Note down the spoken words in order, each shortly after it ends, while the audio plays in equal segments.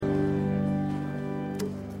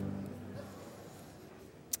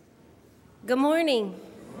Good morning.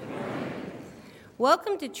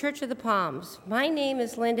 Welcome to Church of the Palms. My name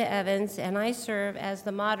is Linda Evans, and I serve as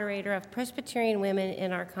the moderator of Presbyterian women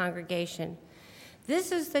in our congregation.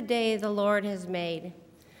 This is the day the Lord has made.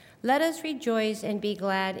 Let us rejoice and be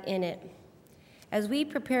glad in it. As we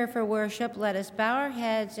prepare for worship, let us bow our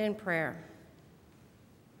heads in prayer.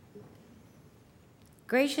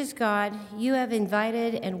 Gracious God, you have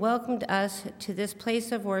invited and welcomed us to this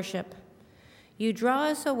place of worship. You draw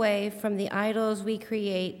us away from the idols we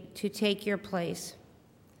create to take your place.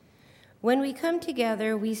 When we come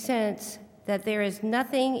together, we sense that there is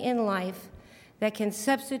nothing in life that can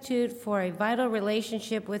substitute for a vital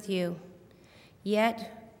relationship with you.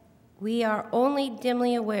 Yet, we are only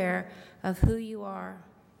dimly aware of who you are.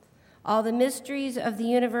 All the mysteries of the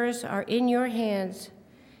universe are in your hands,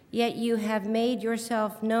 yet you have made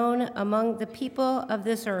yourself known among the people of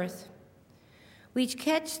this earth. We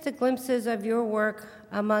catch the glimpses of your work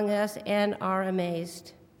among us and are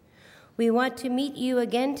amazed. We want to meet you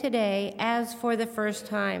again today as for the first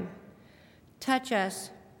time. Touch us,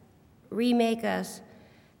 remake us,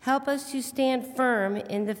 help us to stand firm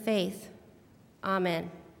in the faith.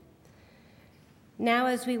 Amen. Now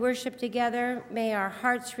as we worship together, may our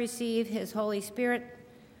hearts receive his Holy Spirit,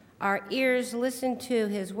 our ears listen to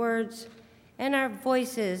his words, and our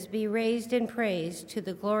voices be raised in praise to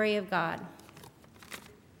the glory of God.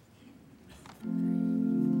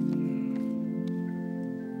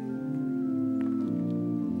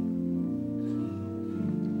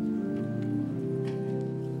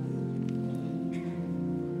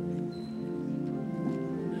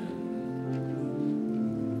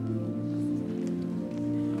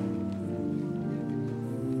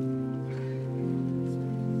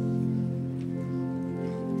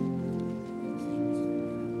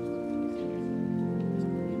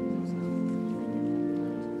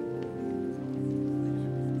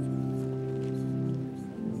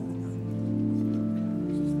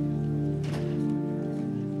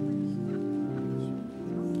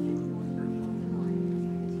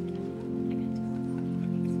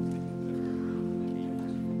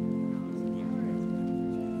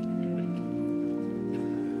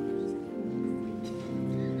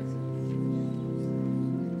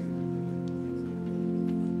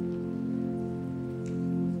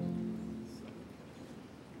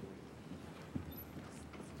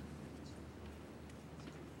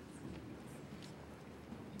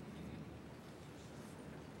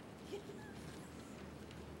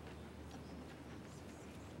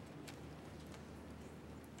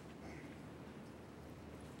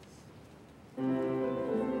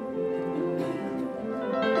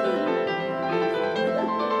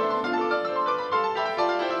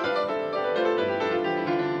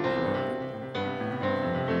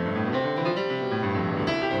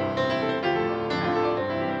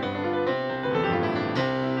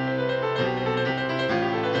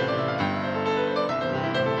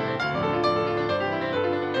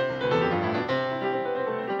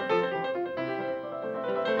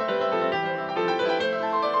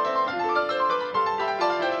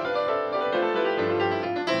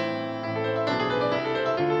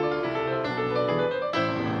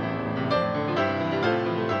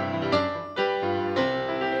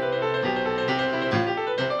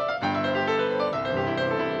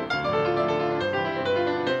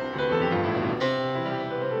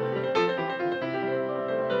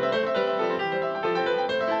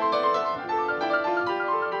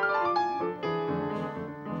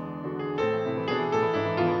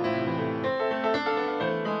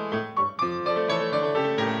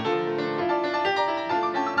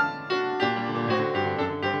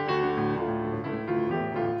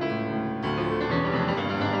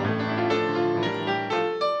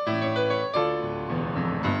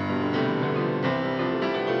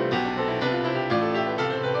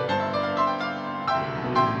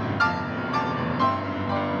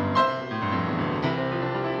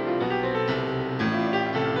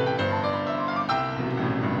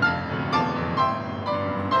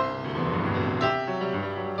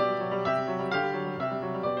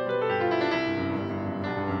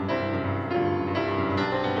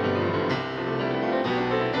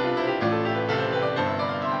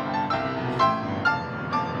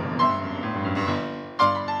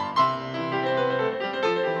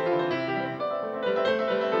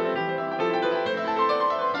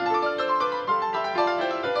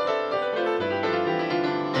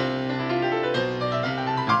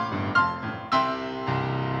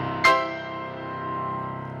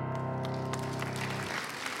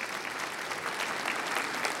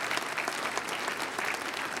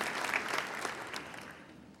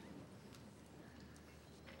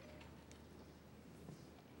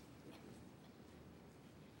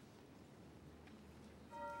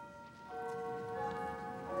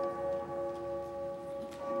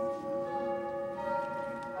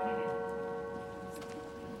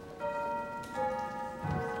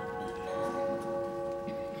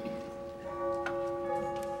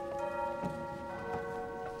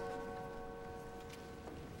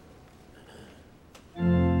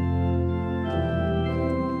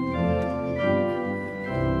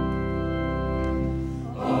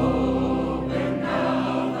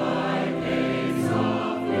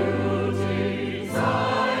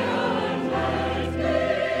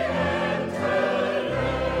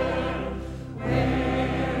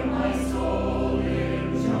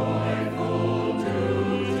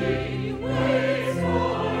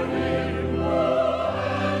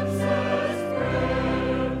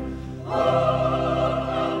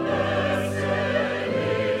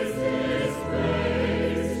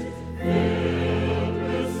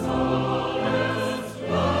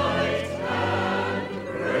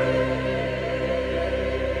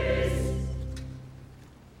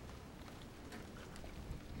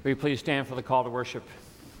 Will you please stand for the call to worship?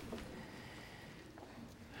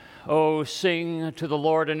 Oh, sing to the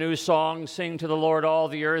Lord a new song. Sing to the Lord all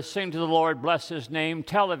the earth. Sing to the Lord, bless his name.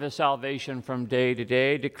 Tell of his salvation from day to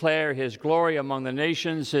day. Declare his glory among the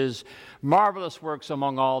nations, his marvelous works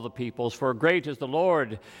among all the peoples. For great is the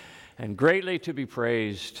Lord, and greatly to be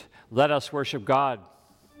praised. Let us worship God.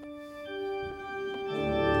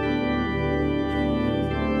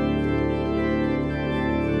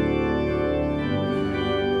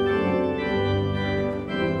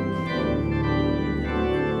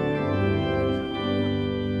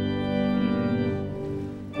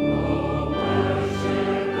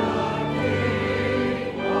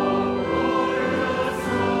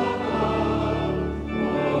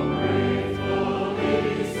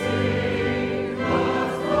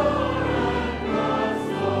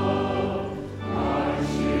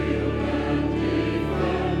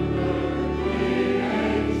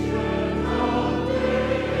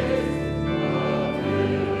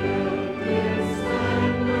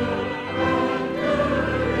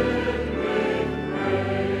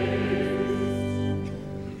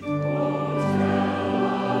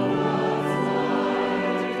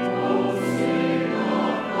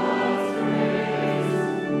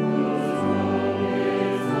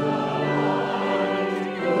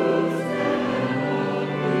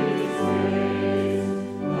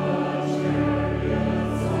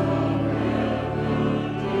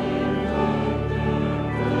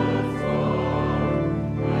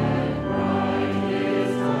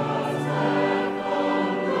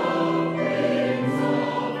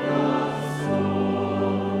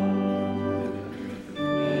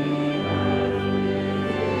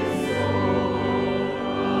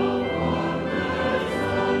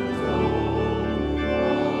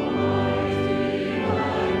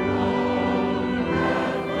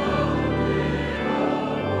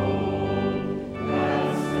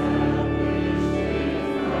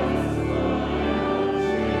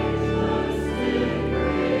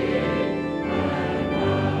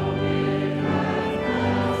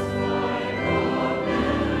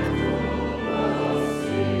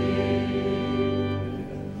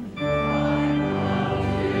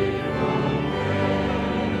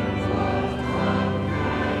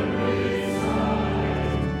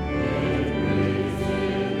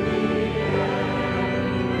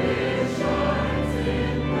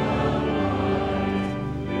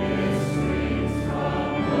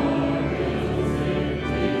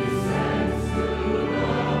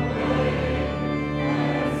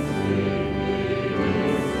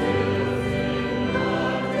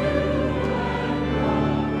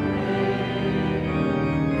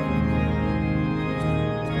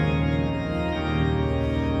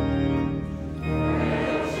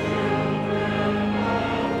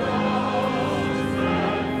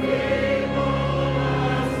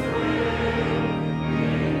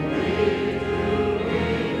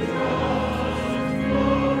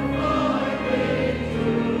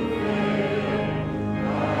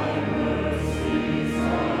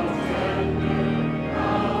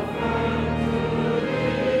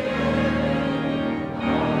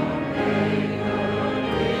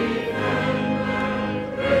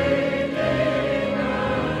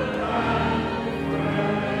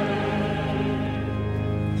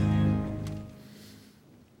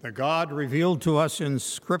 The God revealed to us in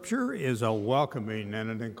Scripture is a welcoming and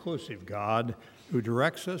an inclusive God who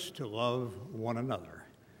directs us to love one another.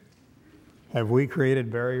 Have we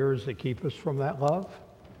created barriers that keep us from that love?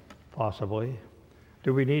 Possibly.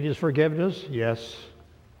 Do we need his forgiveness? Yes.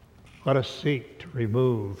 Let us seek to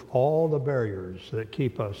remove all the barriers that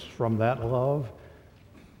keep us from that love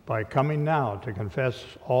by coming now to confess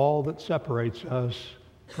all that separates us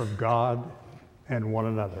from God and one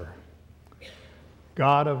another.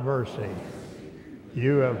 God of mercy,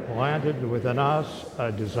 you have planted within us a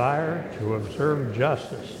desire to observe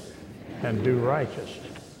justice and do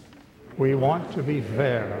righteousness. We want to be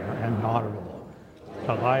fair and honorable,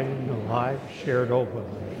 to light a life shared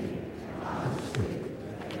openly,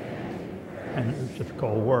 and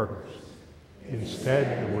difficult workers.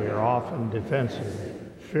 Instead, we are often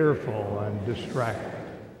defensive, fearful, and distracted.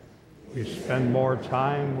 We spend more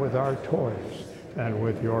time with our toys than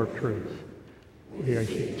with your truth. We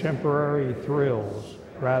seek temporary thrills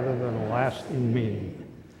rather than lasting meaning.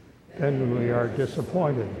 Then we are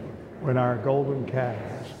disappointed when our golden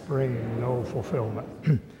calves bring no fulfillment.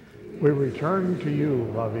 We return to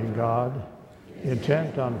you, loving God,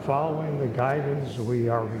 intent on following the guidance we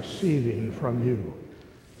are receiving from you.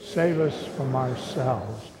 Save us from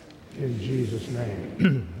ourselves, in Jesus'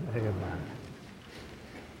 name. Amen.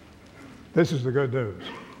 This is the good news.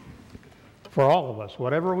 For all of us,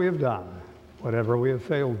 whatever we have done, whatever we have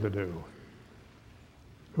failed to do.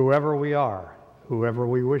 Whoever we are, whoever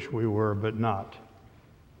we wish we were but not,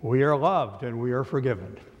 we are loved and we are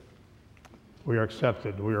forgiven. We are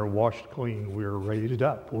accepted, we are washed clean, we are raised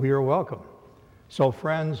up, we are welcome. So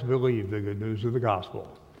friends, believe the good news of the gospel.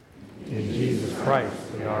 In Jesus Christ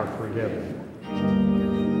we are forgiven.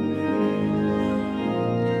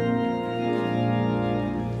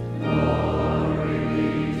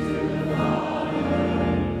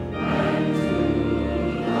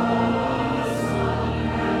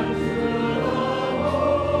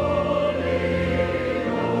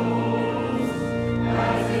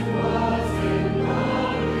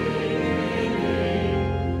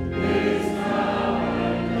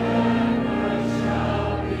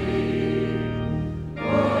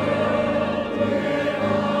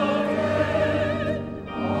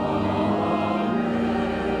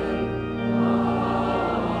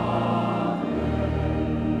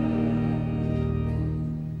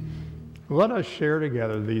 Let us share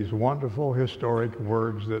together these wonderful historic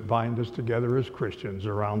words that bind us together as Christians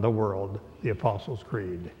around the world, the Apostles'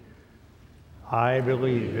 Creed. I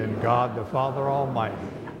believe in God the Father Almighty,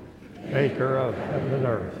 maker of heaven and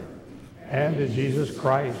earth, and in Jesus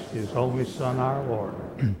Christ, his only Son, our Lord,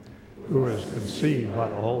 who was conceived by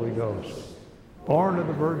the Holy Ghost, born of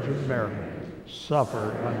the Virgin Mary,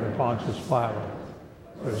 suffered under Pontius Pilate,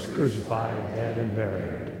 was crucified, dead, and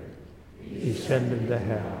buried. He ascended to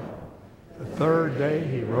heaven. The third day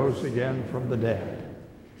he rose again from the dead.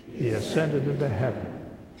 He ascended into heaven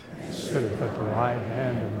and sitteth at the right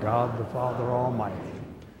hand of God the Father Almighty.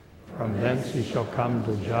 From thence he shall come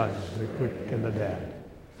to judge the quick and the dead.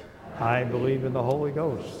 I believe in the Holy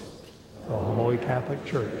Ghost, the Holy Catholic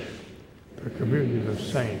Church, the communion of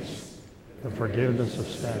saints, the forgiveness of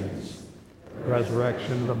sins, the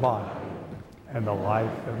resurrection of the body, and the life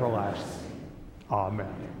everlasting.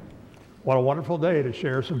 Amen. What a wonderful day to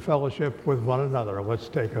share some fellowship with one another. Let's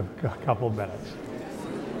take a couple minutes.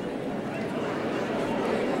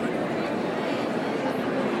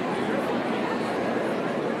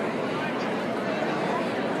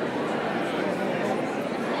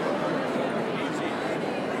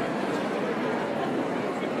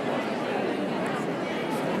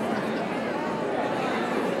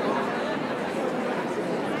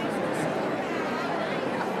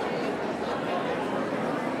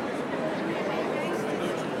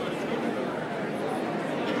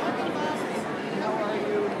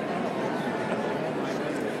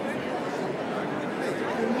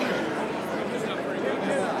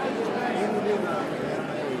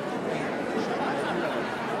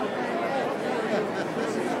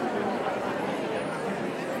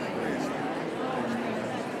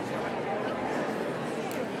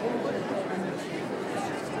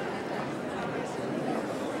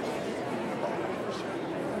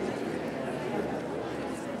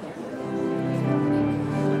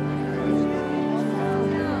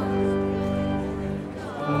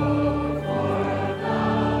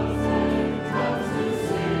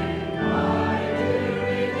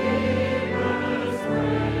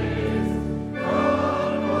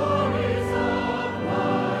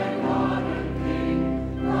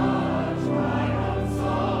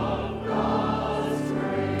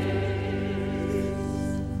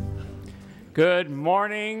 Good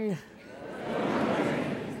morning.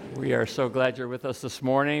 We are so glad you're with us this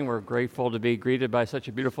morning. We're grateful to be greeted by such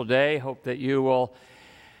a beautiful day. Hope that you will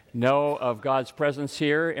know of God's presence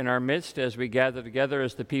here in our midst as we gather together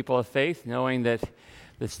as the people of faith, knowing that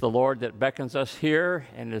it's the Lord that beckons us here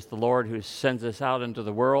and it's the Lord who sends us out into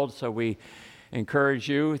the world. So we encourage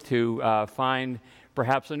you to find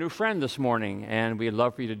perhaps a new friend this morning, and we'd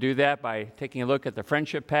love for you to do that by taking a look at the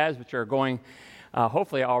friendship paths, which are going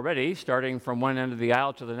hopefully already, starting from one end of the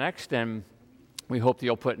aisle to the next, and we hope that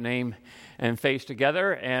you'll put name and face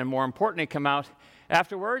together, and more importantly, come out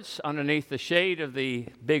afterwards underneath the shade of the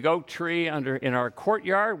big oak tree in our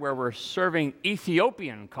courtyard where we're serving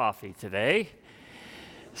Ethiopian coffee today.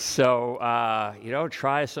 So,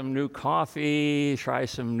 try some new coffee, try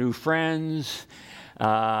some new friends,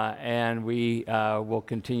 and we will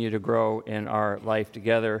continue to grow in our life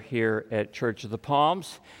together here at Church of the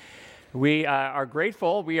Palms. We are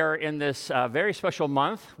grateful. We are in this very special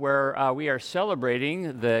month where we are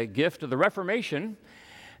celebrating the gift of the Reformation.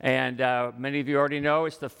 And many of you already know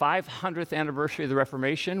it's the 500th anniversary of the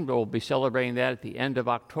Reformation. We'll be celebrating that at the end of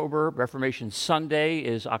October. Reformation Sunday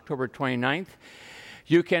is October 29th.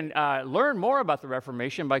 You can learn more about the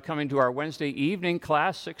Reformation by coming to our Wednesday evening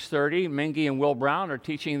class, 6:30. Mingy and Will Brown are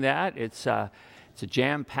teaching that. It's a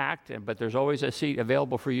jam-packed, but there's always a seat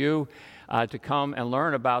available for you to come and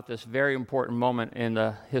learn about this very important moment in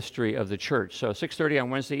the history of the church. So 6:30 on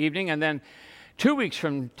Wednesday evening, and then 2 weeks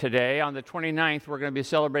from today, on the 29th, we're going to be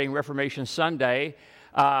celebrating Reformation Sunday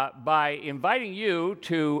by inviting you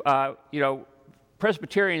to,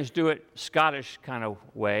 Presbyterians do it Scottish kind of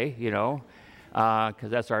way, because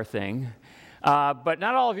that's our thing. But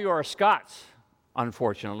not all of you are Scots,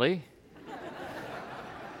 unfortunately.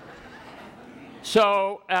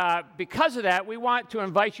 So because of that, we want to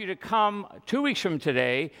invite you to come 2 weeks from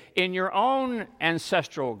today in your own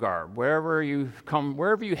ancestral garb, wherever you come,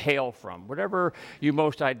 wherever you hail from, whatever you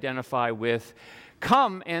most identify with.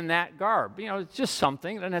 Come in that garb. It's just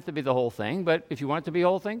something. It doesn't have to be the whole thing, but if you want it to be the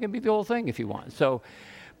whole thing, it can be the whole thing if you want.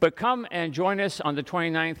 But come and join us on the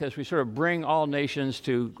 29th as we sort of bring all nations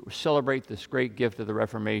to celebrate this great gift of the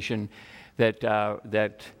Reformation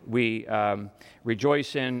that we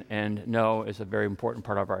rejoice in and know is a very important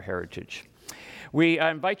part of our heritage. We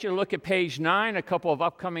invite you to look at page 9, a couple of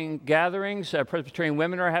upcoming gatherings. Presbyterian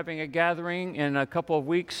women are having a gathering in a couple of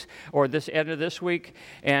weeks, or this end of this week,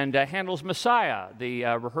 and Handel's Messiah. The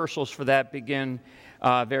rehearsals for that begin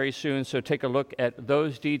very soon, so take a look at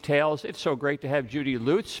those details. It's so great to have Judy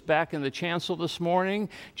Lutz back in the chancel this morning.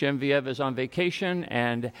 Genevieve is on vacation,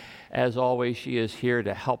 and as always, she is here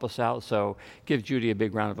to help us out, so give Judy a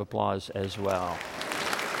big round of applause as well.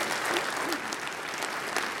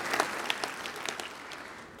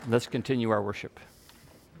 Let's continue our worship.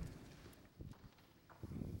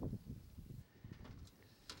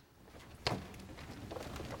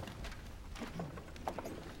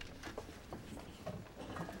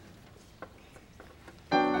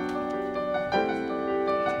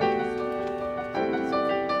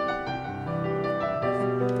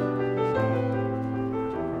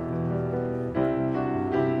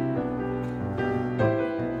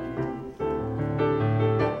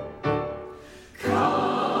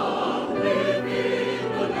 Come, live in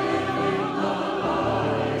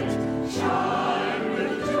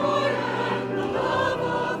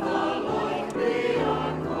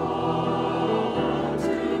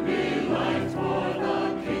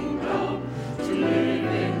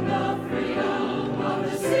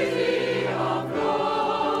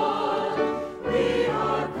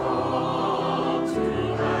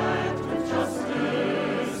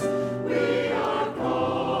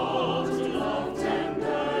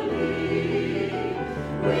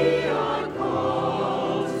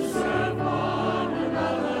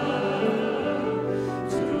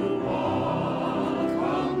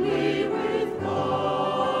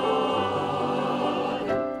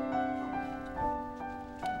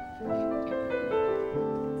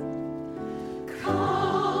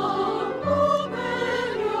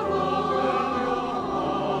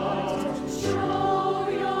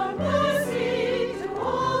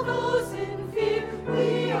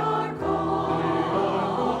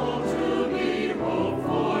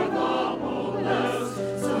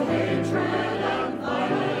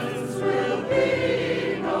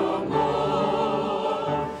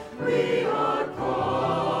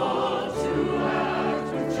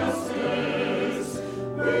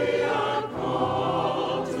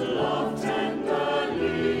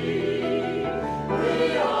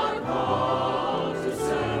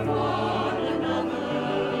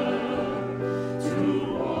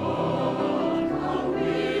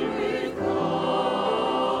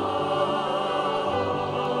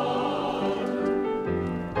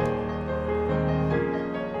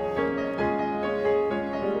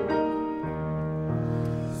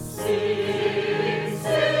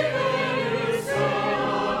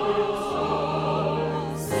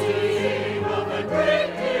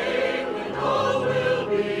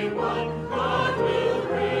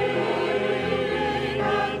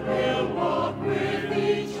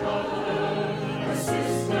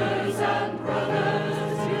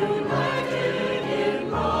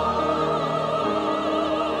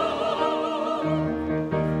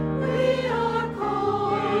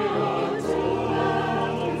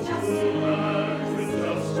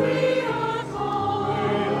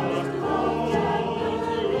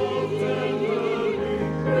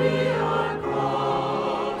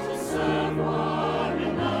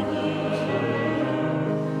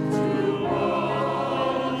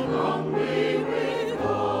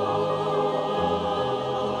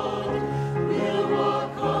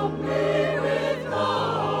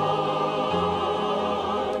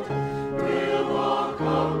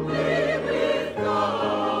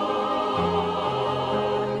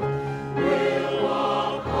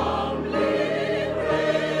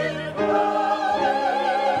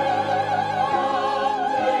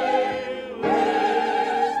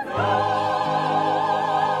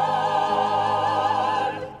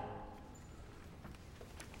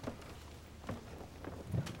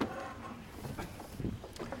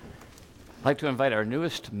I'd like to invite our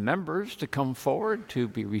newest members to come forward to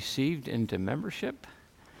be received into membership.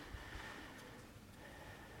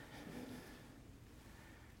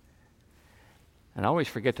 And I always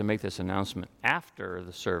forget to make this announcement. After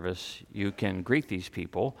the service, you can greet these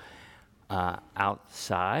people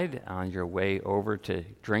outside on your way over to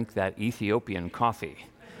drink that Ethiopian coffee.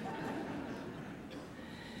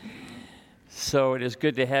 So it is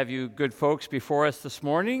good to have you good folks before us this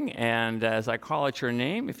morning, and as I call out your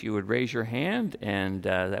name, if you would raise your hand, and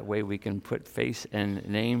that way we can put face and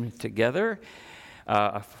name together.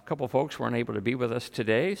 A couple folks weren't able to be with us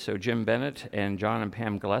today, so Jim Bennett and John and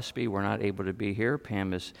Pam Gillespie were not able to be here.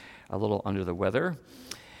 Pam is a little under the weather.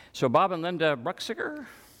 So Bob and Linda Bruxiger,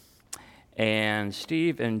 and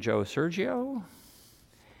Steve and Joe Sergio,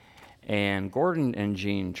 and Gordon and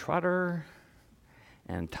Jean Trotter,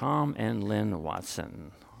 and Tom and Lynn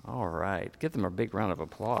Watson. All right, give them a big round of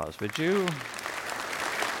applause, would you?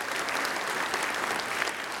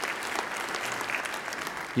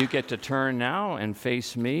 You get to turn now and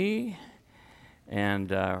face me, and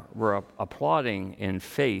we're applauding in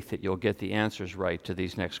faith that you'll get the answers right to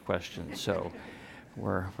these next questions, so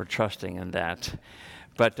we're trusting in that.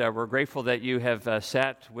 But we're grateful that you have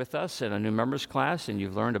sat with us in a new members class, and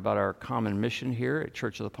you've learned about our common mission here at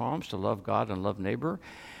Church of the Palms to love God and love neighbor.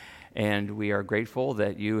 And we are grateful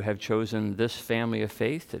that you have chosen this family of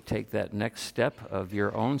faith to take that next step of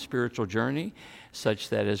your own spiritual journey, such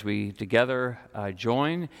that as we together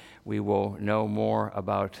join, we will know more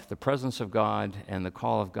about the presence of God and the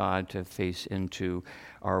call of God to face into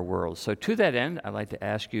our world. So to that end, I'd like to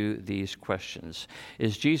ask you these questions.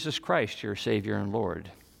 Is Jesus Christ your Savior and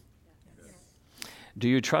Lord? Yes. Do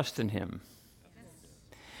you trust in him? Yes.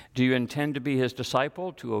 Do you intend to be his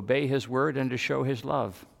disciple, to obey his word, and to show his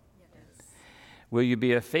love? Yes. Will you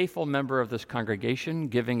be a faithful member of this congregation,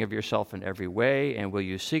 giving of yourself in every way, and will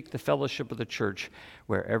you seek the fellowship of the church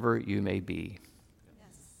wherever you may be?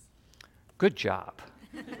 Yes. Good job.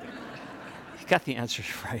 You got the answers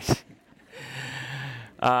right.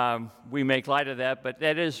 We make light of that, but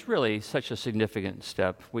that is really such a significant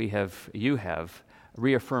step. You have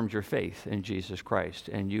reaffirmed your faith in Jesus Christ,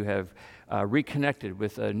 and you have reconnected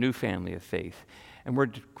with a new family of faith. And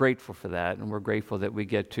we're grateful for that, and we're grateful that we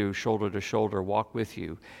get to shoulder walk with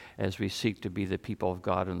you as we seek to be the people of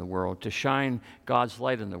God in the world, to shine God's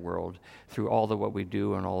light in the world through all of what we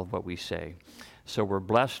do and all of what we say. So we're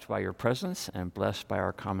blessed by your presence and blessed by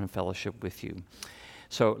our common fellowship with you.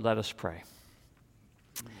 So let us pray.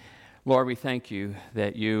 Lord, we thank you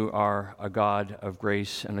that you are a God of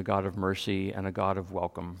grace and a God of mercy and a God of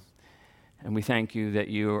welcome. And we thank you that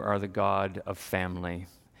you are the God of family,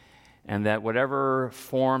 and that whatever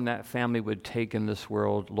form that family would take in this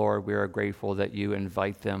world, Lord, we are grateful that you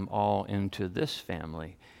invite them all into this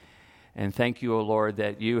family. And thank you, O Lord,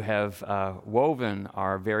 that you have woven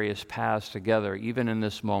our various paths together, even in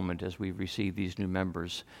this moment as we receive these new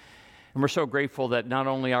members. And we're so grateful that not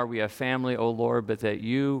only are we a family, O Lord, but that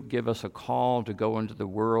you give us a call to go into the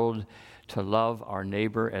world to love our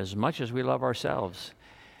neighbor as much as we love ourselves.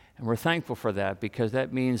 And we're thankful for that, because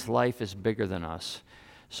that means life is bigger than us.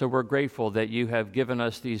 So we're grateful that you have given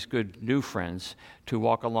us these good new friends to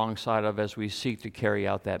walk alongside of as we seek to carry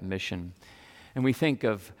out that mission. And we think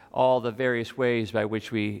of all the various ways by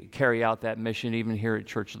which we carry out that mission, even here at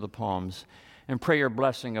Church of the Palms. And pray your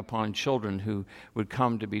blessing upon children who would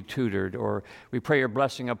come to be tutored, or we pray your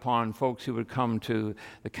blessing upon folks who would come to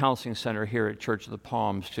the counseling center here at Church of the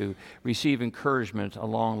Palms to receive encouragement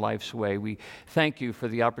along life's way. We thank you for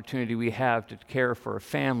the opportunity we have to care for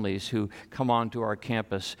families who come onto our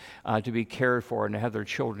campus to be cared for and to have their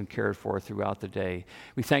children cared for throughout the day.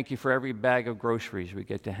 We thank you for every bag of groceries we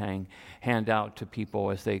get to hand out to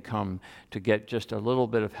people as they come to get just a little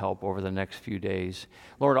bit of help over the next few days.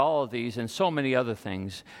 Lord, all of these and so many other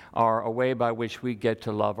things are a way by which we get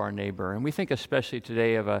to love our neighbor. And we think especially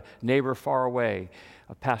today of a neighbor far away,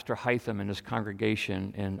 Pastor Hytham and his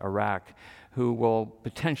congregation in Iraq, who will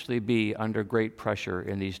potentially be under great pressure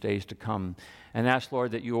in these days to come. And ask,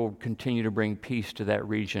 Lord, that you will continue to bring peace to that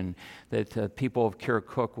region, that the people of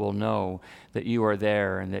Kirkuk will know that you are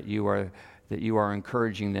there and that you are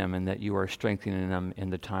encouraging them and that you are strengthening them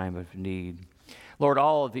in the time of need. Lord,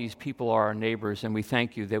 all of these people are our neighbors, and we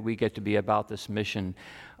thank you that we get to be about this mission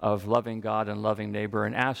of loving God and loving neighbor.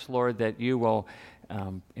 And ask, Lord, that you will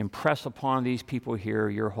impress upon these people here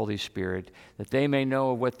your Holy Spirit, that they may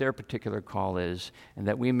know what their particular call is, and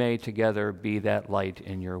that we may together be that light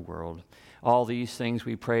in your world. All these things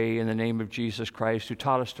we pray in the name of Jesus Christ, who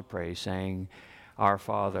taught us to pray, saying, Our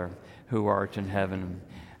Father, who art in heaven,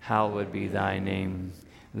 hallowed be thy name.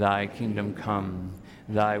 Thy kingdom come,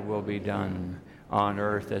 thy will be done, on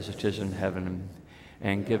earth as it is in heaven.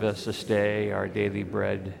 And give us this day our daily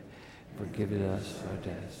bread. Forgive us our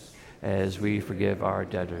debts, as we forgive our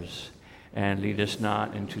debtors. And lead us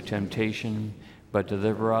not into temptation, but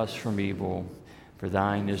deliver us from evil. For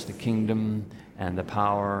thine is the kingdom, and the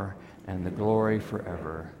power, and the glory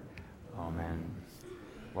forever. Amen.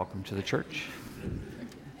 Welcome to the church.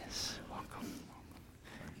 Yes, welcome.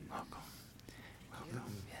 Welcome.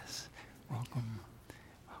 Welcome. Yes, welcome.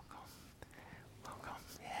 Welcome.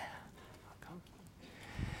 Yeah, welcome.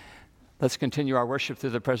 Let's continue our worship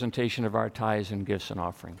through the presentation of our tithes and gifts and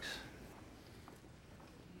offerings.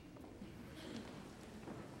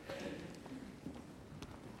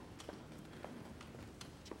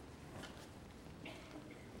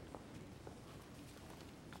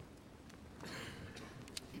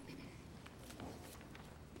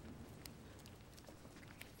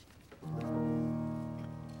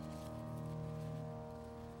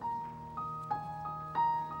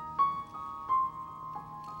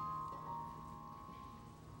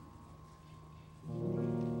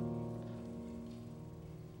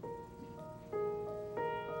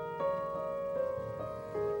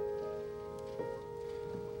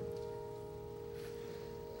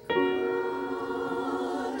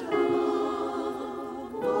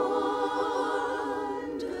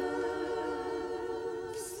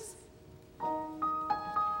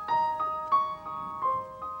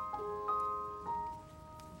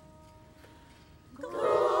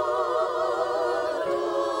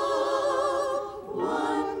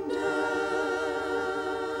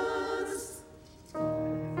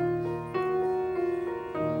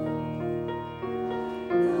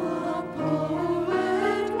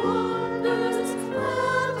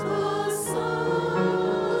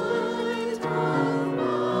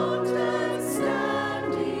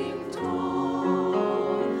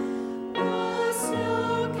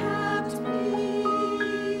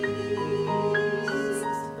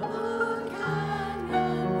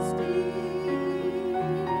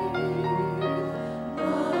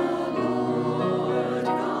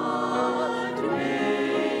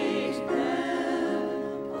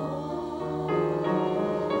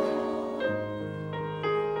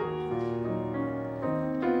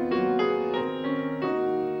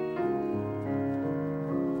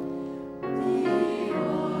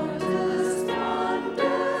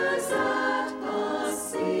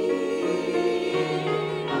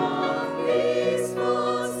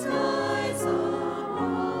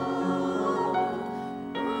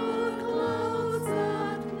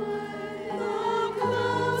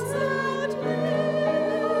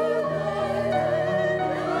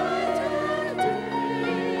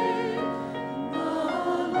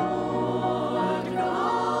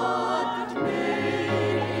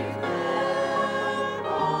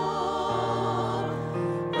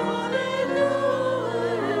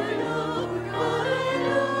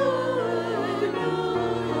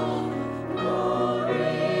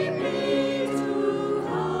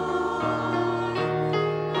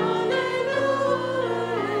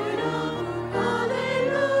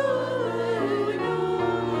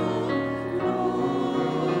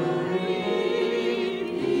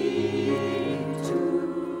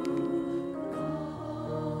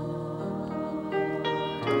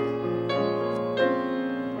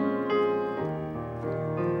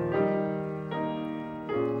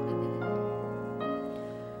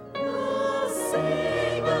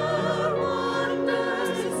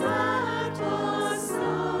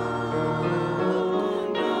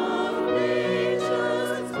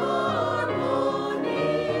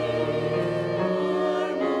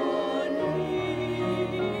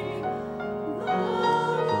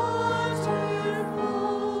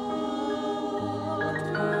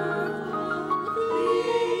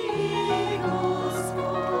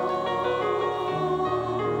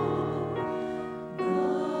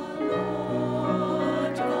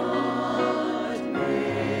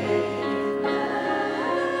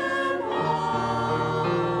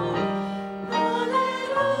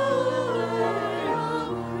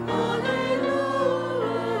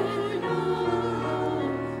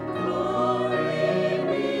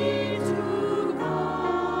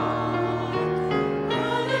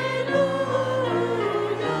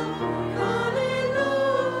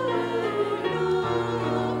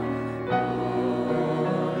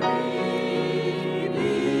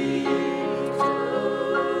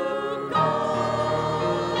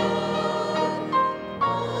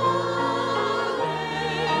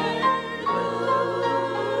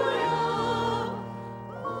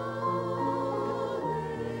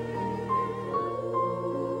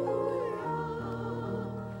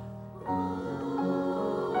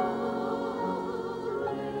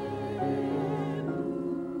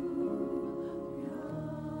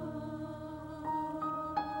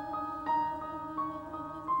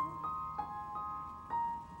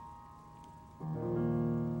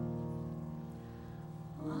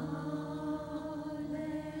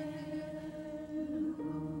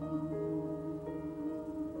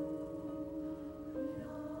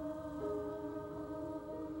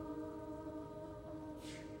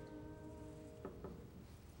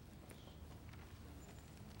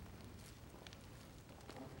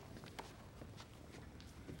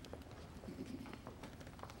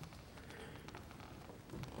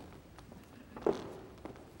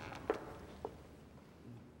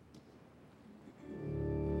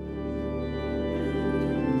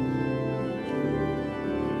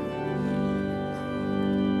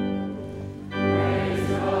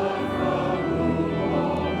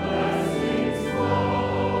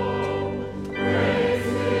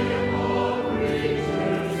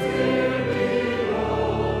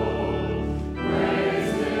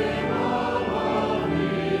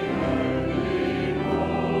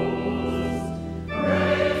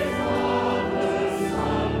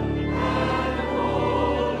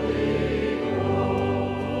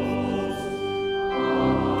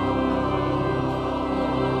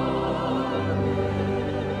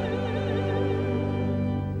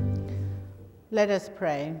 Let us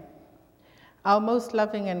pray. Our most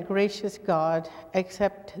loving and gracious God,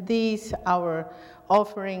 accept these, our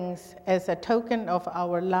offerings, as a token of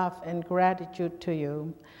our love and gratitude to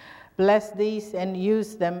you. Bless these and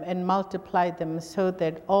use them and multiply them so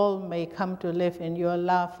that all may come to live in your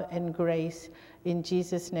love and grace. In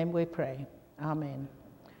Jesus' name we pray. Amen.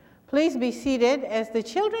 Please be seated as the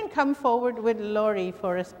children come forward with Lori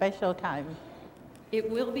for a special time. It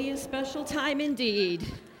will be a special time indeed.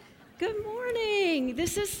 Good morning.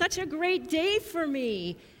 This is such a great day for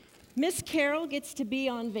me. Miss Carol gets to be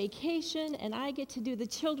on vacation, and I get to do the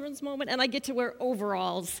children's moment, and I get to wear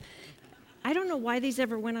overalls. I don't know why these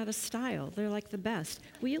ever went out of style. They're like the best.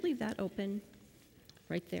 Will you leave that open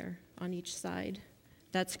right there on each side?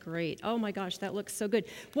 That's great. Oh my gosh, that looks so good.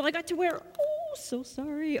 Well, I got to wear,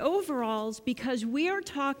 overalls because we are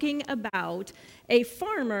talking about a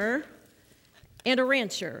farmer and a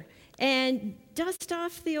rancher. And dust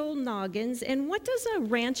off the old noggins. And what does a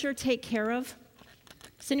rancher take care of?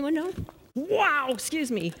 Does anyone know? Wow, excuse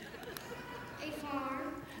me. A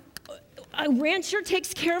farm. A rancher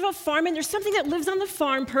takes care of a farm, and there's something that lives on the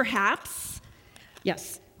farm, perhaps.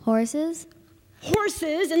 Yes. Horses.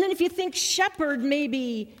 Horses, and then if you think shepherd,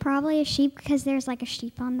 maybe. Probably a sheep because there's like a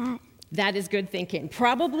sheep on that. That is good thinking.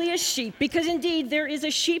 Probably a sheep, because indeed there is a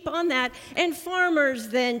sheep on that. And farmers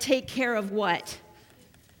then take care of what?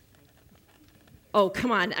 Oh,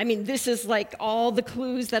 come on. I mean, this is like all the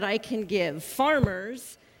clues that I can give.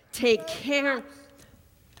 Farmers take care.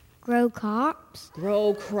 Grow crops.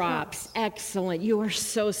 Grow crops. Excellent. You are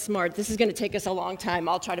so smart. This is going to take us a long time.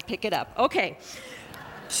 I'll try to pick it up. Okay.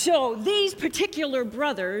 So these particular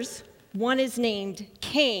brothers, one is named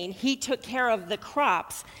Cain. He took care of the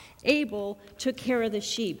crops. Abel took care of the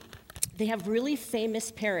sheep. They have really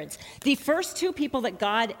famous parents. The first two people that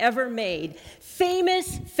God ever made.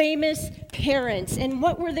 Famous parents. And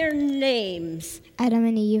what were their names? Adam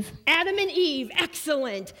and Eve. Adam and Eve.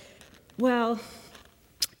 Excellent. Well,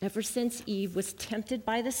 ever since Eve was tempted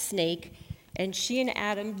by the snake and she and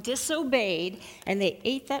Adam disobeyed and they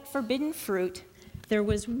ate that forbidden fruit, there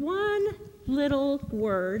was one little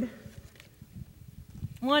word,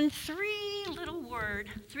 three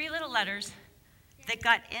little letters that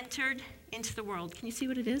got entered into the world. Can you see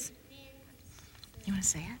what it is? You want to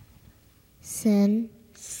say it? Sin.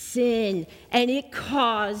 Sin. And it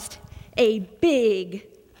caused a big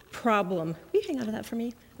problem. Will you hang on to that for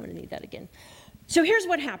me? I'm going to need that again. So here's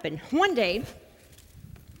what happened. One day,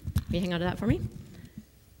 will you hang on to that for me?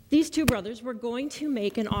 These two brothers were going to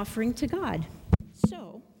make an offering to God.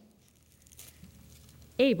 So,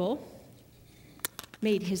 Abel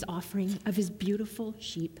made his offering of his beautiful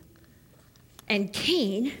sheep. And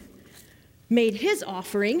Cain made his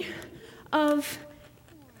offering of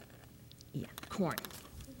corn.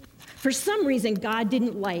 For some reason, God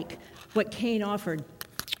didn't like what Cain offered.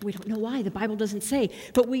 We don't know why. The Bible doesn't say.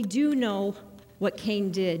 But we do know what Cain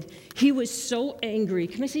did. He was so angry.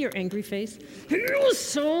 Can I see your angry face? He was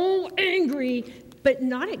so angry, but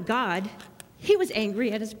not at God. He was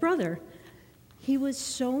angry at his brother. He was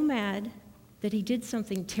so mad that he did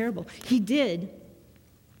something terrible. He did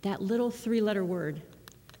that little three-letter word.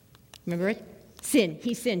 Remember it? Sin.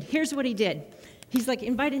 He sinned. Here's what he did. He's like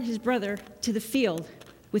inviting his brother to the field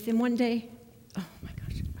with him one day. Oh my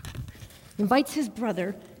gosh. Invites his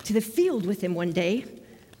brother to the field with him one day.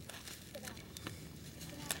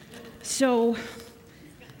 So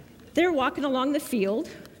they're walking along the field,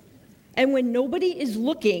 and when nobody is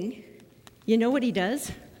looking, you know what he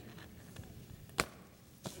does?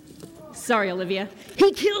 Sorry, Olivia.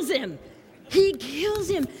 He kills him. He kills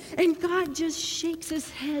him. And God just shakes his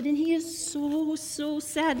head, and he is so, so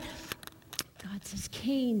sad. God says,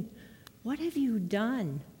 Cain, what have you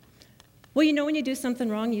done? Well, you know when you do something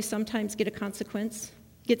wrong, you sometimes get a consequence.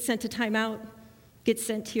 Get sent to timeout. Get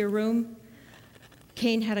sent to your room.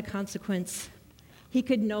 Cain had a consequence. He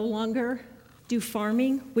could no longer do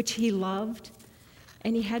farming, which he loved,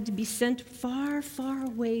 and he had to be sent far, far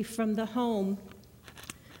away from the home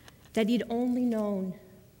that he'd only known.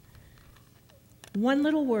 One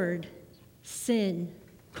little word, sin,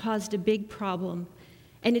 caused a big problem.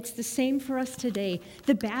 And it's the same for us today.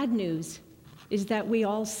 The bad news is that we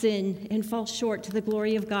all sin and fall short to the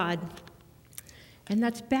glory of God. And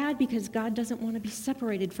that's bad because God doesn't want to be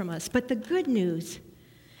separated from us. But the good news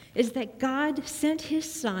is that God sent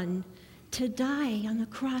his Son to die on the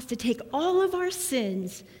cross to take all of our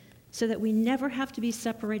sins so that we never have to be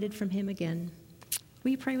separated from him again.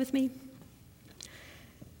 Will you pray with me?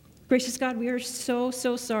 Gracious God, we are so,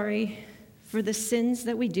 so sorry for the sins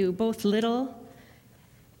that we do, both little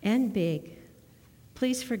and big.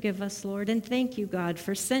 Please forgive us, Lord, and thank you, God,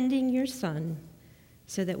 for sending your Son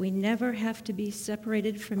so that we never have to be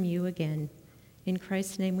separated from you again. In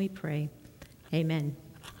Christ's name we pray. Amen.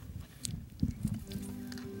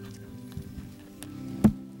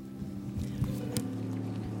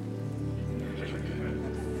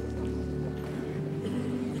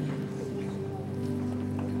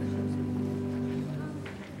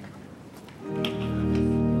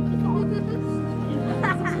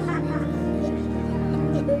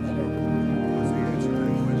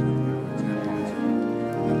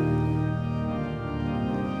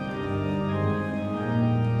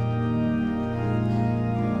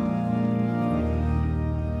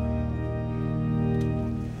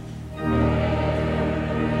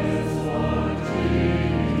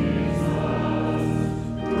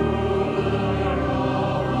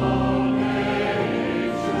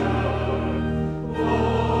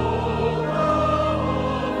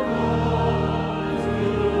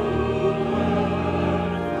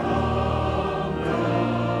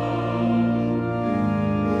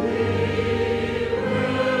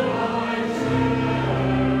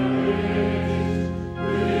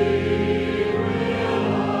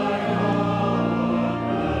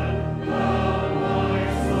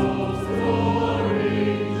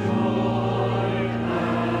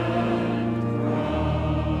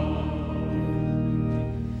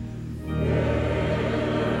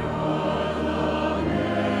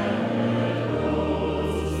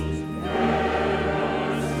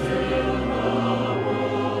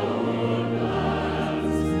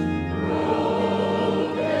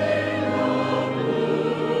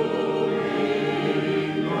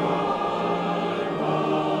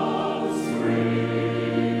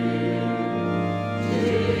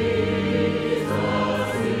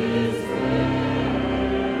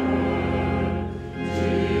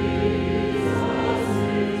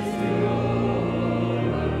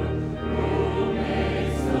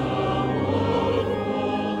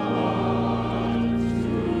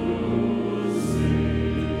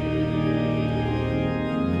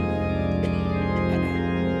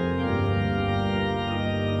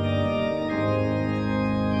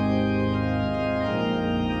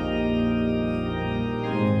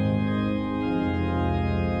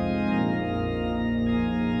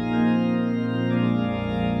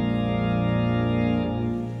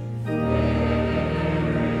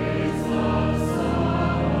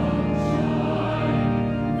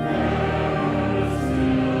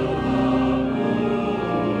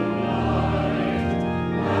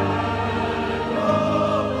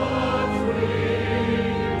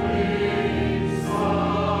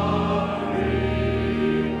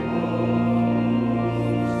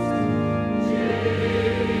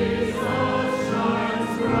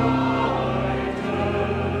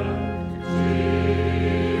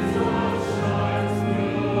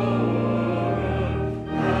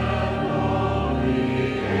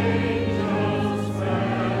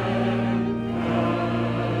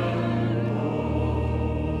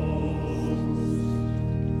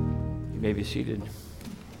 may be seated.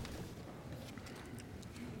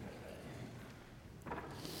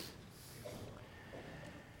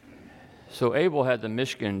 So Abel had the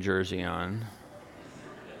Michigan jersey on.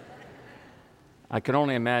 I can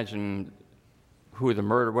only imagine who the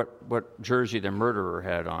what jersey the murderer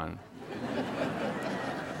had on.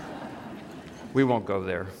 We won't go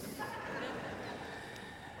there.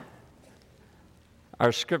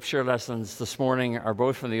 Our scripture lessons this morning are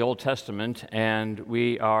both from the Old Testament, and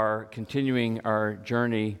we are continuing our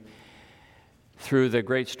journey through the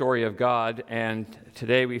great story of God. And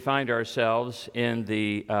today we find ourselves in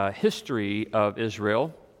the history of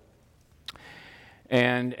Israel,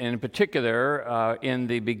 and in particular in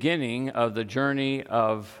the beginning of the journey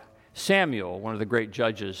of Samuel, one of the great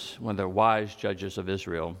judges, one of the wise judges of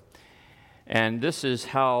Israel. And this is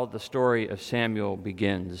how the story of Samuel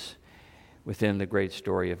begins within the great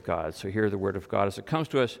story of God. So hear the word of God as it comes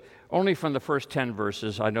to us only from the first 10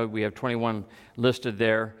 verses. I know we have 21 listed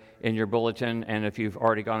there in your bulletin, and if you've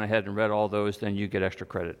already gone ahead and read all those, then you get extra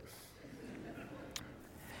credit.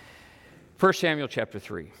 1 Samuel chapter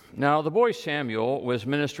 3. Now the boy Samuel was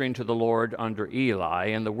ministering to the Lord under Eli,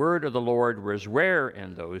 and the word of the Lord was rare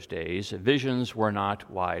in those days. Visions were not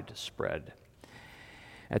widespread.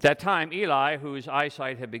 At that time, Eli, whose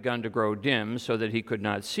eyesight had begun to grow dim so that he could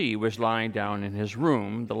not see, was lying down in his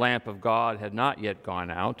room. The lamp of God had not yet gone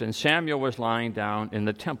out, and Samuel was lying down in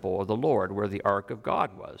the temple of the Lord, where the ark of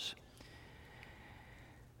God was.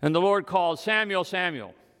 And the Lord called, "Samuel,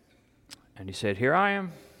 Samuel." And he said, "Here I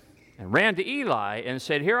am," and ran to Eli and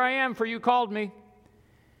said, "Here I am, for you called me."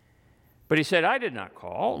 But he said, "I did not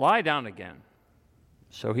call. Lie down again."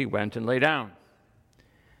 So he went and lay down.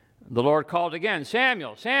 The Lord called again,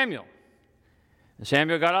 "Samuel, Samuel." And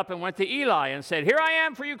Samuel got up and went to Eli and said, "Here I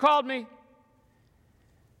am, for you called me."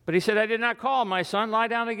 But he said, "I did not call, my son. Lie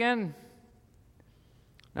down again."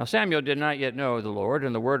 Now Samuel did not yet know the Lord,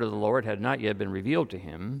 and the word of the Lord had not yet been revealed to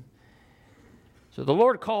him. So the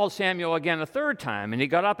Lord called Samuel again a third time, and he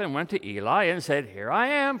got up and went to Eli and said, "Here I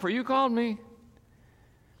am, for you called me."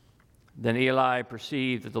 Then Eli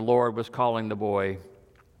perceived that the Lord was calling the boy.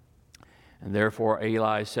 And therefore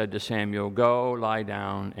Eli said to Samuel, "Go, lie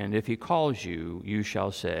down, and if he calls you, you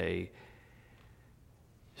shall say,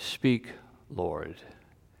 'Speak, Lord,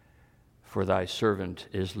 for thy servant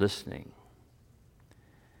is listening.'"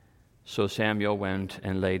 So Samuel went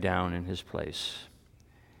and lay down in his place.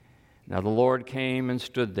 Now the Lord came and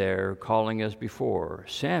stood there, calling as before,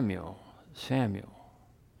 "Samuel, Samuel."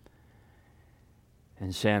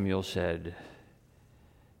 And Samuel said,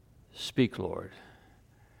 "Speak, Lord,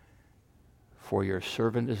 for your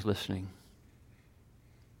servant is listening."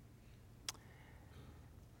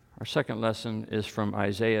 Our second lesson is from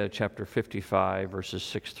Isaiah chapter 55, verses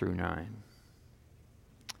 6 through 9.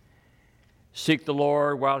 "Seek the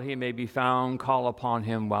Lord while he may be found, call upon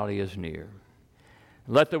him while he is near.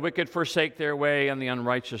 Let the wicked forsake their way and the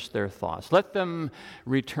unrighteous their thoughts. Let them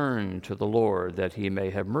return to the Lord, that he may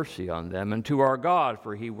have mercy on them, and to our God,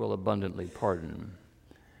 for he will abundantly pardon.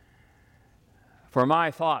 For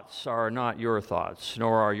my thoughts are not your thoughts,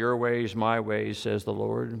 nor are your ways my ways, says the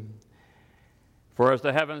Lord. For as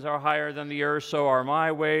the heavens are higher than the earth, so are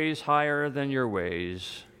my ways higher than your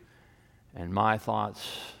ways, and my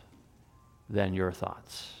thoughts than your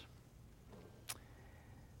thoughts."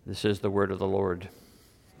 This is the word of the Lord.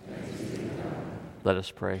 Let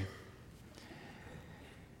us pray.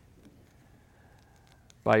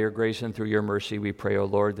 By your grace and through your mercy, we pray, O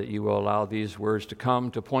Lord, that you will allow these words to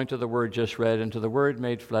come to point to the word just read and to the word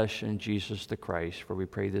made flesh in Jesus the Christ. For we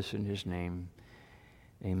pray this in his name.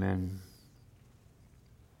 Amen.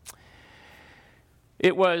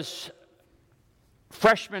 It was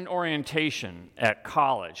freshman orientation at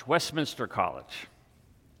college, Westminster College.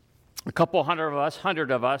 A couple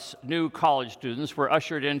hundred of us new college students were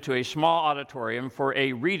ushered into a small auditorium for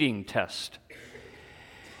a reading test.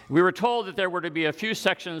 We were told that there were to be a few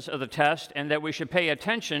sections of the test and that we should pay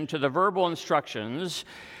attention to the verbal instructions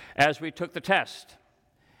as we took the test.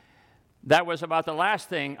 That was about the last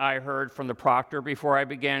thing I heard from the proctor before I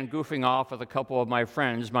began goofing off with a couple of my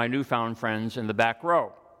friends, my newfound friends, in the back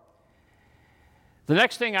row. The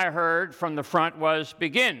next thing I heard from the front was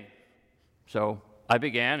 "begin." So I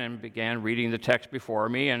began reading the text before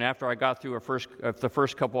me, and after I got through the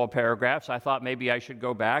first couple of paragraphs, I thought maybe I should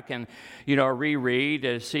go back and, reread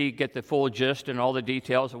to get the full gist and all the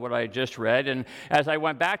details of what I had just read. And as I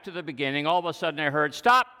went back to the beginning, all of a sudden I heard,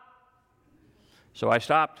 "Stop!" So I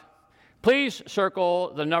stopped. "Please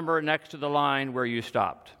circle the number next to the line where you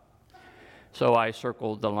stopped." So I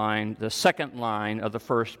circled the second line of the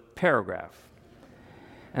first paragraph.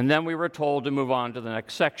 And then we were told to move on to the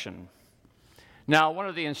next section. Now, one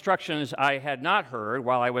of the instructions I had not heard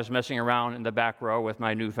while I was messing around in the back row with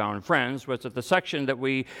my newfound friends was that the section that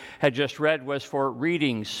we had just read was for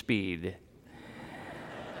reading speed.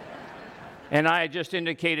 And I had just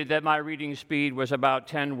indicated that my reading speed was about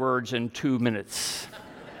 10 words in 2 minutes.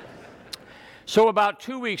 So about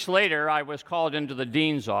 2 weeks later, I was called into the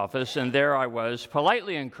dean's office, and there I was,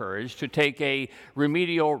 politely encouraged to take a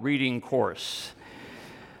remedial reading course.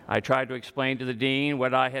 I tried to explain to the dean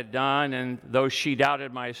what I had done, and though she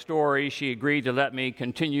doubted my story, she agreed to let me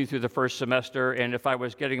continue through the first semester, and if I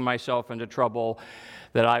was getting myself into trouble,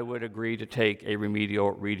 that I would agree to take a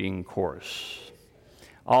remedial reading course.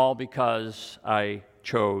 All because I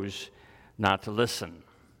chose not to listen.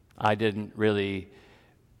 I didn't really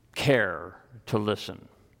care to listen.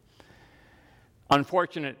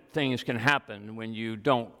 Unfortunate things can happen when you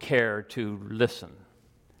don't care to listen.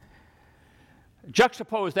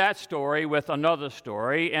 Juxtapose that story with another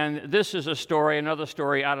story, and this is another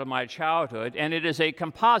story out of my childhood, and it is a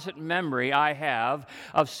composite memory I have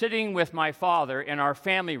of sitting with my father in our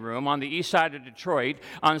family room on the east side of Detroit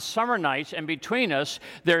on summer nights, and between us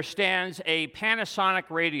there stands a Panasonic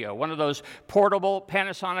radio, one of those portable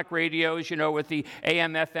Panasonic radios, with the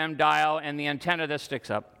AM/FM dial and the antenna that sticks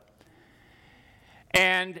up.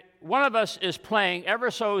 And one of us is playing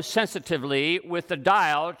ever so sensitively with the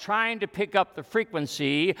dial, trying to pick up the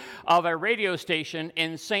frequency of a radio station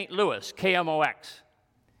in St. Louis, KMOX.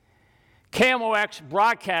 KMOX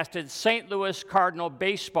broadcasted St. Louis Cardinal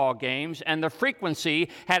baseball games, and the frequency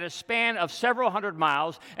had a span of several hundred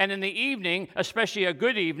miles, and in the evening, especially a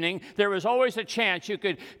good evening, there was always a chance you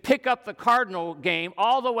could pick up the Cardinal game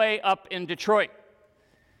all the way up in Detroit.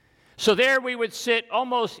 So there we would sit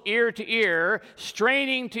almost ear to ear,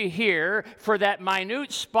 straining to hear for that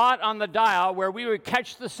minute spot on the dial where we would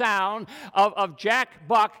catch the sound of Jack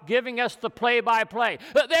Buck giving us the play-by-play.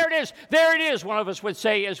 There it is, one of us would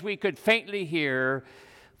say, as we could faintly hear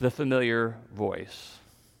the familiar voice.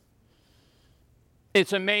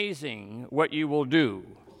 It's amazing what you will do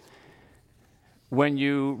when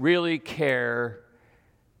you really care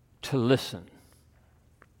to listen.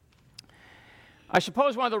 I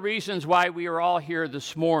suppose one of the reasons why we are all here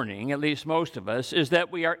this morning, at least most of us, is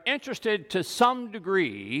that we are interested to some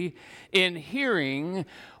degree in hearing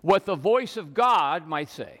what the voice of God might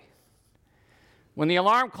say. When the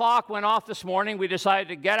alarm clock went off this morning, we decided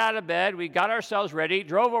to get out of bed. We got ourselves ready,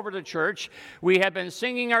 drove over to church. We have been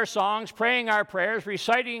singing our songs, praying our prayers,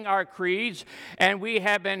 reciting our creeds, and we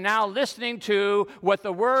have been now listening to what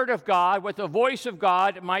the Word of God, what the voice of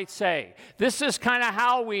God might say. This is kind of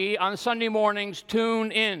how we, on Sunday mornings,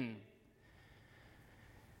 tune in.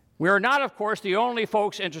 We are not, of course, the only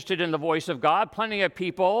folks interested in the voice of God. Plenty of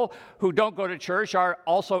people who don't go to church are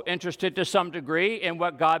also interested to some degree in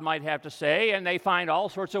what God might have to say, and they find all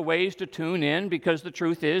sorts of ways to tune in because the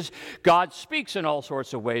truth is God speaks in all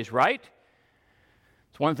sorts of ways, right?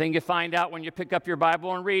 It's one thing you find out when you pick up your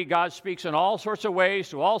Bible and read. God speaks in all sorts of ways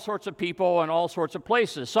to all sorts of people and all sorts of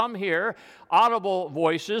places. Some hear audible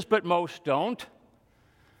voices, but most don't.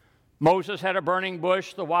 Moses had a burning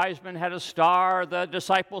bush, the wise men had a star, the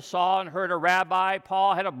disciples saw and heard a rabbi,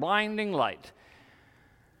 Paul had a blinding light.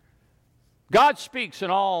 God speaks in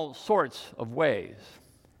all sorts of ways.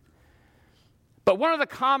 But one of the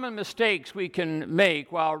common mistakes we can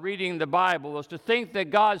make while reading the Bible is to think that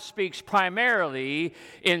God speaks primarily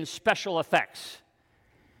in special effects.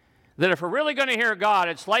 That if we're really going to hear God,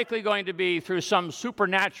 it's likely going to be through some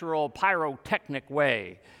supernatural pyrotechnic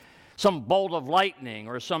way. Some bolt of lightning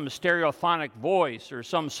or some stereophonic voice or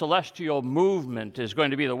some celestial movement is going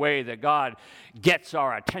to be the way that God gets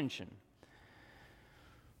our attention.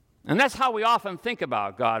 And that's how we often think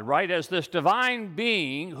about God, right? As this divine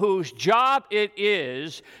being whose job it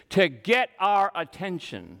is to get our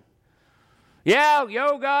attention. Yeah,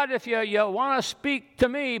 God, if you want to speak to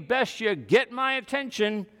me, best you get my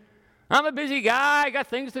attention. I'm a busy guy, I got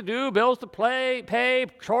things to do, bills to pay,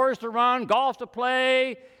 chores to run, golf to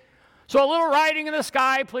play. So a little writing in the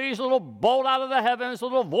sky, please, a little bolt out of the heavens, a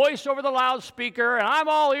little voice over the loudspeaker, and I'm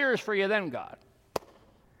all ears for you then, God.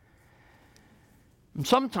 And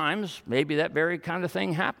sometimes, maybe that very kind of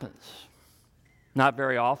thing happens. Not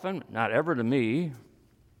very often, not ever to me.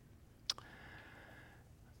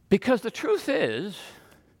 Because the truth is,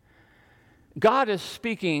 God is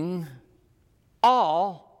speaking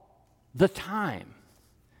all the time.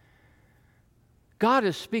 God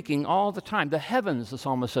is speaking all the time. The heavens, the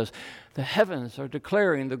psalmist says, the heavens are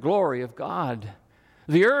declaring the glory of God.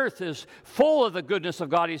 The earth is full of the goodness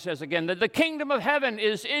of God, he says again. The kingdom of heaven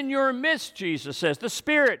is in your midst, Jesus says. The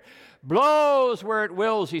Spirit blows where it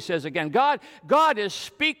wills, he says again. God is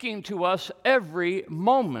speaking to us every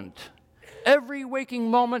moment. Every waking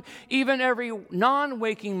moment, even every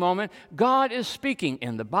non-waking moment, God is speaking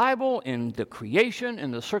in the Bible, in the creation, in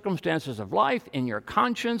the circumstances of life, in your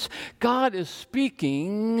conscience. God is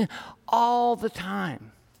speaking all the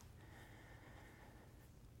time.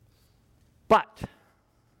 But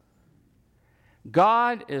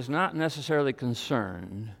God is not necessarily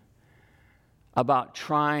concerned about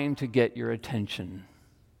trying to get your attention.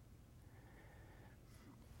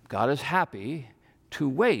 God is happy to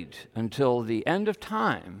wait until the end of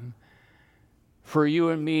time for you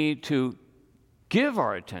and me to give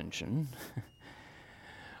our attention.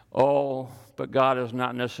 Oh, but God is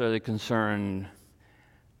not necessarily concerned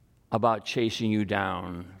about chasing you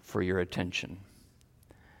down for your attention.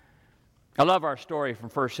 I love our story from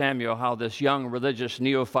 1 Samuel, how this young religious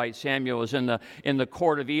neophyte Samuel is in the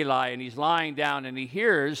court of Eli, and he's lying down and he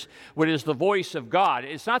hears what is the voice of God.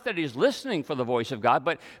 It's not that he's listening for the voice of God,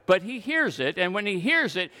 but he hears it, and when he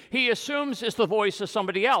hears it, he assumes it's the voice of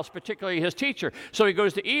somebody else, particularly his teacher. So he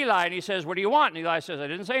goes to Eli and he says, "What do you want?" And Eli says, "I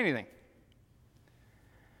didn't say anything."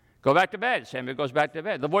 Go back to bed. Samuel goes back to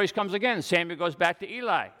bed. The voice comes again. Samuel goes back to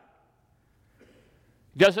Eli.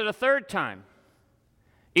 Does it a third time.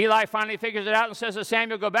 Eli finally figures it out and says to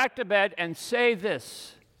Samuel, "Go back to bed and say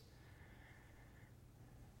this.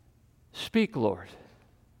 Speak, Lord,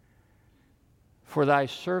 for thy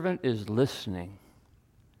servant is listening."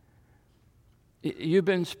 You've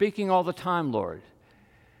been speaking all the time, Lord,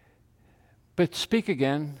 but speak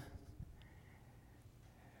again,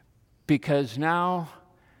 because now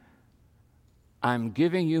I'm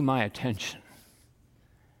giving you my attention.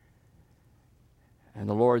 And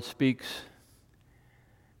the Lord speaks.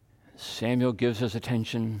 Samuel gives his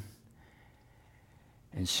attention,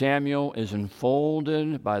 And Samuel is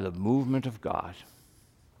enfolded by the movement of God.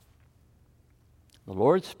 The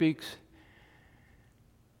Lord speaks.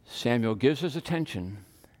 Samuel gives his attention.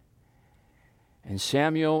 And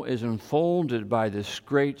Samuel is enfolded by this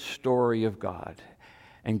great story of God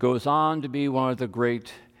and goes on to be one of the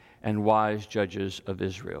great and wise judges of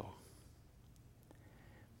Israel.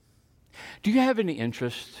 Do you have any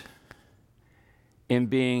interest in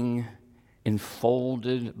being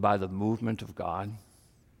enfolded by the movement of God?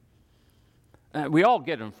 We all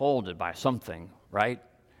get enfolded by something, right?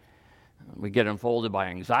 We get enfolded by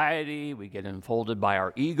anxiety, we get enfolded by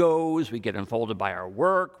our egos, we get enfolded by our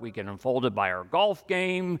work, we get enfolded by our golf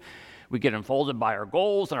game, we get enfolded by our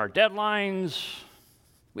goals and our deadlines.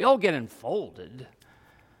 We all get enfolded.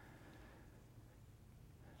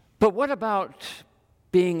 But what about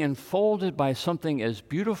being enfolded by something as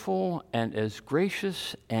beautiful and as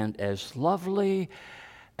gracious and as lovely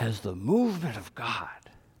as the movement of God?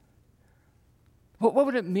 What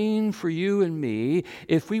would it mean for you and me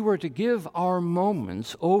if we were to give our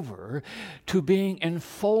moments over to being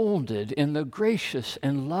enfolded in the gracious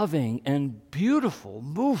and loving and beautiful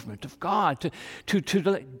movement of God, to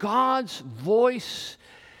let God's voice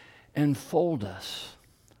enfold us?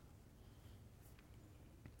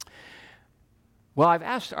 Well, I've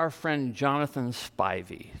asked our friend Jonathan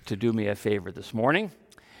Spivey to do me a favor this morning.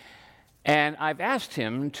 And I've asked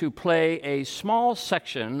him to play a small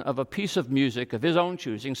section of a piece of music of his own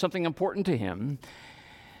choosing, something important to him.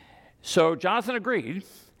 So Jonathan agreed,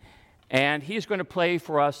 and he's going to play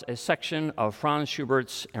for us a section of Franz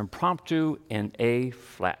Schubert's Impromptu in A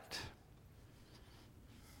flat.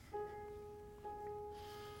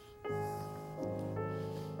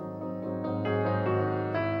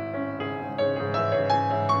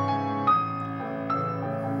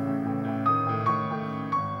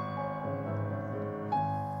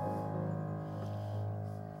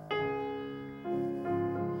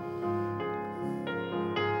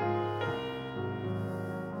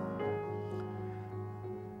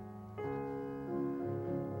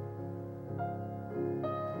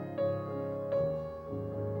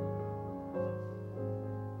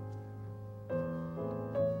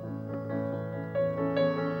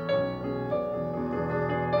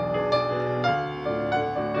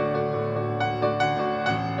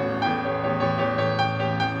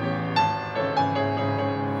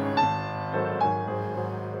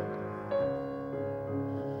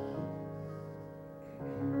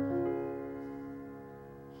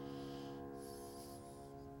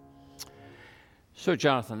 So,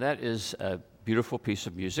 Jonathan, that is a beautiful piece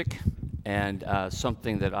of music and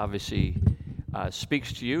something that obviously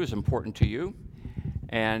speaks to you, is important to you,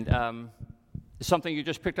 and something you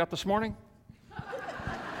just picked up this morning?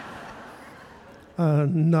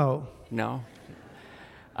 No. No?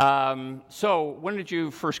 So, when did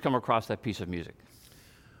you first come across that piece of music?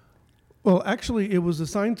 Well, actually, it was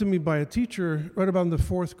assigned to me by a teacher right about in the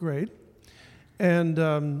 4th grade.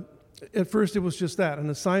 And at first, it was just that, an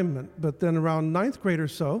assignment. But then around 9th grade or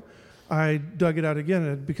so, I dug it out again. It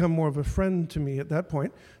had become more of a friend to me at that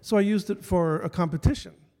point. So I used it for a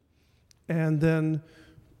competition. And then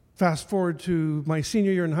fast forward to my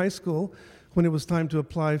senior year in high school, when it was time to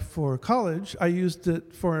apply for college, I used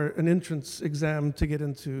it for an entrance exam to get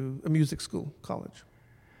into a music school, college.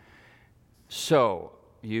 So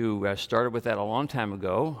you started with that a long time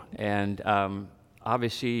ago, and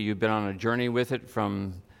obviously you've been on a journey with it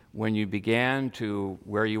from when you began to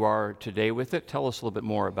where you are today with it. Tell us a little bit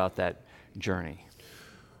more about that journey.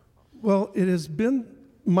 Well, it has been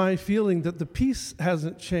my feeling that the piece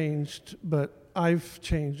hasn't changed, but I've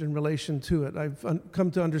changed in relation to it. I've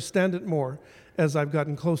come to understand it more as I've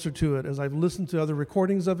gotten closer to it, as I've listened to other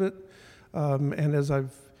recordings of it, and as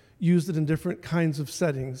I've used it in different kinds of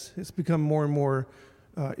settings. It's become more and more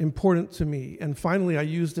important to me. And finally, I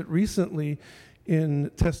used it recently in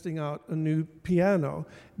testing out a new piano,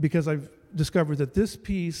 because I've discovered that this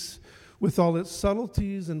piece, with all its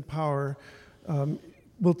subtleties and power,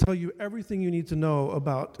 will tell you everything you need to know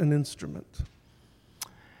about an instrument.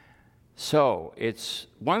 So it's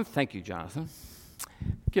one, thank you, Jonathan.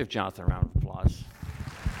 Give Jonathan a round of applause.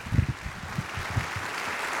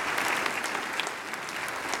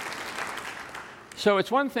 So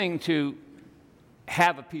it's one thing to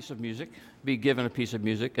have a piece of music, be given a piece of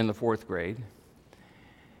music in the 4th grade,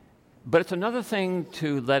 but it's another thing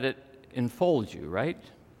to let it enfold you, right?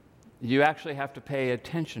 You actually have to pay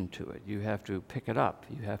attention to it. You have to pick it up.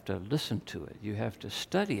 You have to listen to it. You have to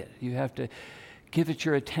study it. You have to give it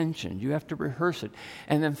your attention. You have to rehearse it.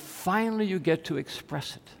 And then finally you get to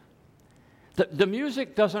express it. The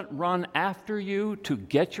music doesn't run after you to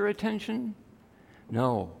get your attention.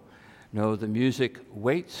 No. No, the music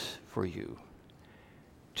waits for you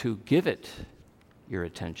to give it your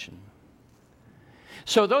attention.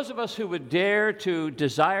 So those of us who would dare to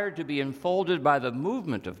desire to be enfolded by the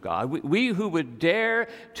movement of God, we who would dare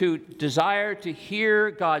to desire to hear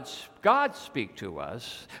God speak to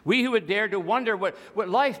us, we who would dare to wonder what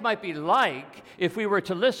life might be like if we were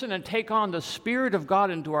to listen and take on the Spirit of God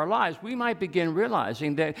into our lives, we might begin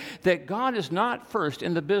realizing that God is not first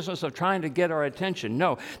in the business of trying to get our attention.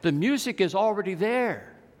 No, the music is already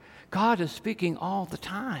there. God is speaking all the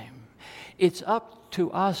time. It's up to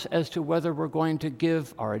us as to whether we're going to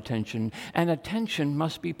give our attention, and attention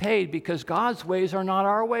must be paid because God's ways are not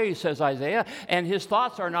our ways, says Isaiah, and his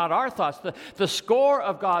thoughts are not our thoughts. The score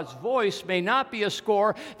of God's voice may not be a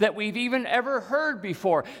score that we've even ever heard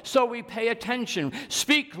before, so we pay attention.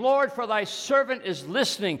 Speak, Lord, for thy servant is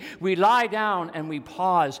listening. We lie down and we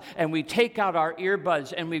pause and we take out our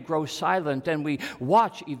earbuds and we grow silent and we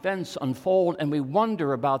watch events unfold and we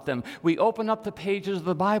wonder about them. We open up the pages of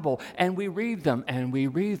the Bible and we read them and we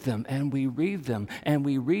read them, and we read them, and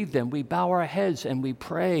we read them. We bow our heads and we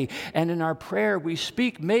pray. And in our prayer, we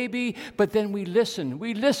speak maybe, but then we listen.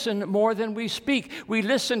 We listen more than we speak. We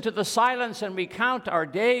listen to the silence and we count our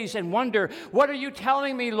days and wonder, what are you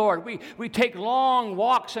telling me, Lord? We take long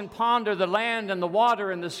walks and ponder the land and the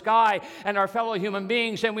water and the sky and our fellow human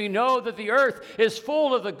beings, and we know that the earth is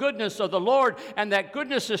full of the goodness of the Lord, and that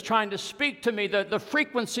goodness is trying to speak to me. The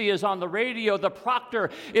frequency is on the radio. The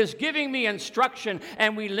proctor is giving me instruction.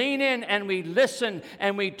 And we lean in and we listen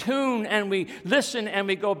and we tune and we listen and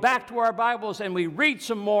we go back to our Bibles and we read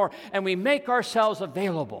some more and we make ourselves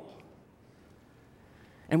available.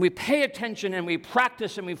 And we pay attention and we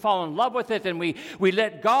practice and we fall in love with it and we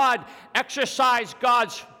let God exercise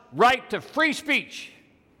God's right to free speech.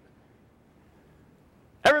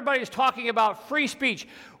 Everybody's talking about free speech.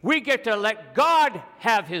 We get to let God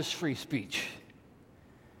have his free speech.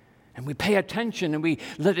 And we pay attention and we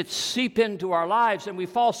let it seep into our lives, and we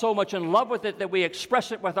fall so much in love with it that we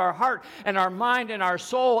express it with our heart and our mind and our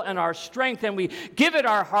soul and our strength, and we give it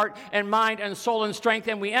our heart and mind and soul and strength,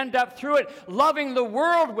 and we end up through it loving the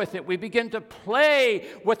world with it. We begin to play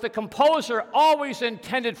what the composer always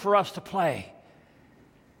intended for us to play.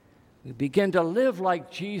 We begin to live like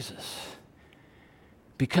Jesus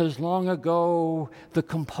because long ago the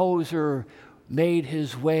composer made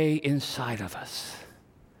his way inside of us.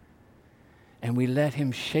 And we let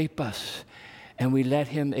him shape us, and we let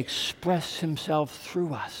him express himself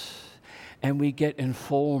through us, and we get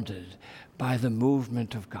enfolded by the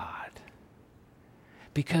movement of God.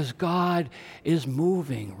 Because God is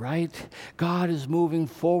moving, right? God is moving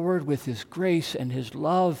forward with his grace and his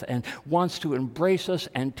love and wants to embrace us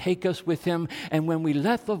and take us with him. And when we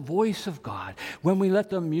let the voice of God, when we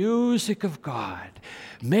let the music of God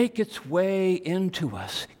make its way into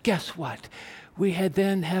us, guess what? We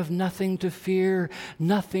then have nothing to fear,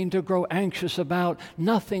 nothing to grow anxious about,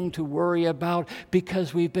 nothing to worry about,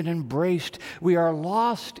 because we've been embraced. We are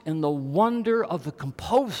lost in the wonder of the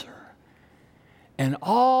composer. And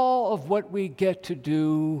all of what we get to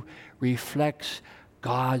do reflects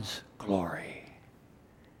God's glory.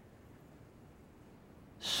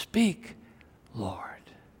 Speak, Lord.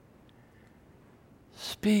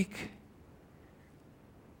 Speak.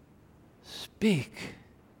 Speak.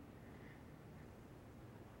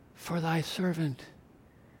 For thy servant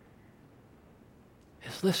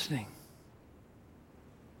is listening.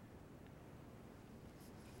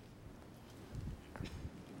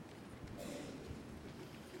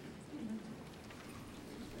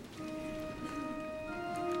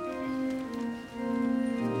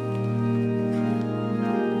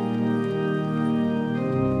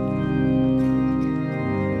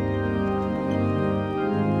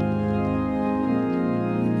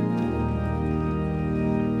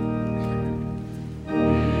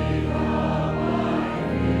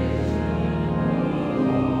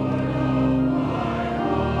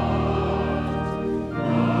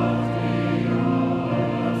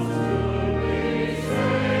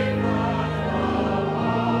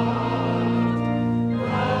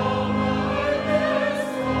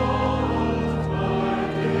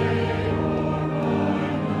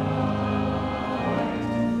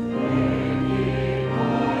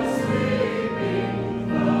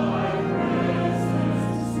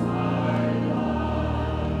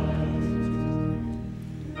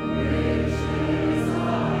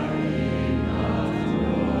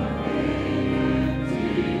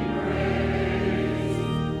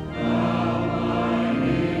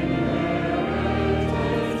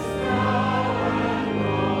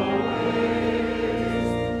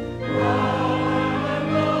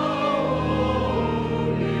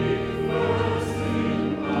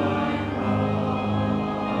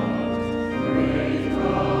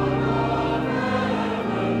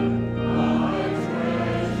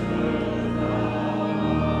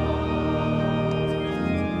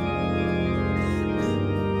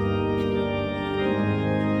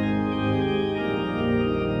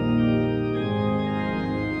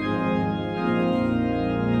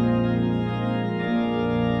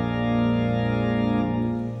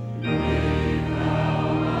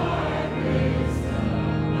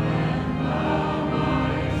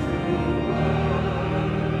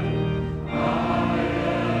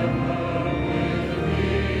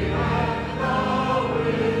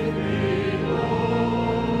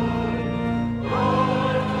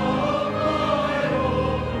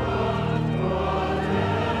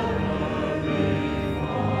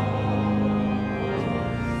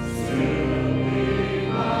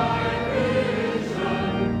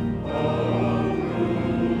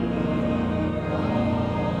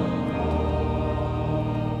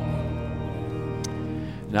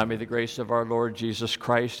 Now may the grace of our Lord Jesus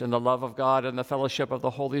Christ and the love of God and the fellowship of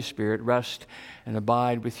the Holy Spirit rest and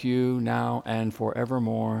abide with you now and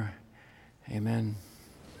forevermore. Amen.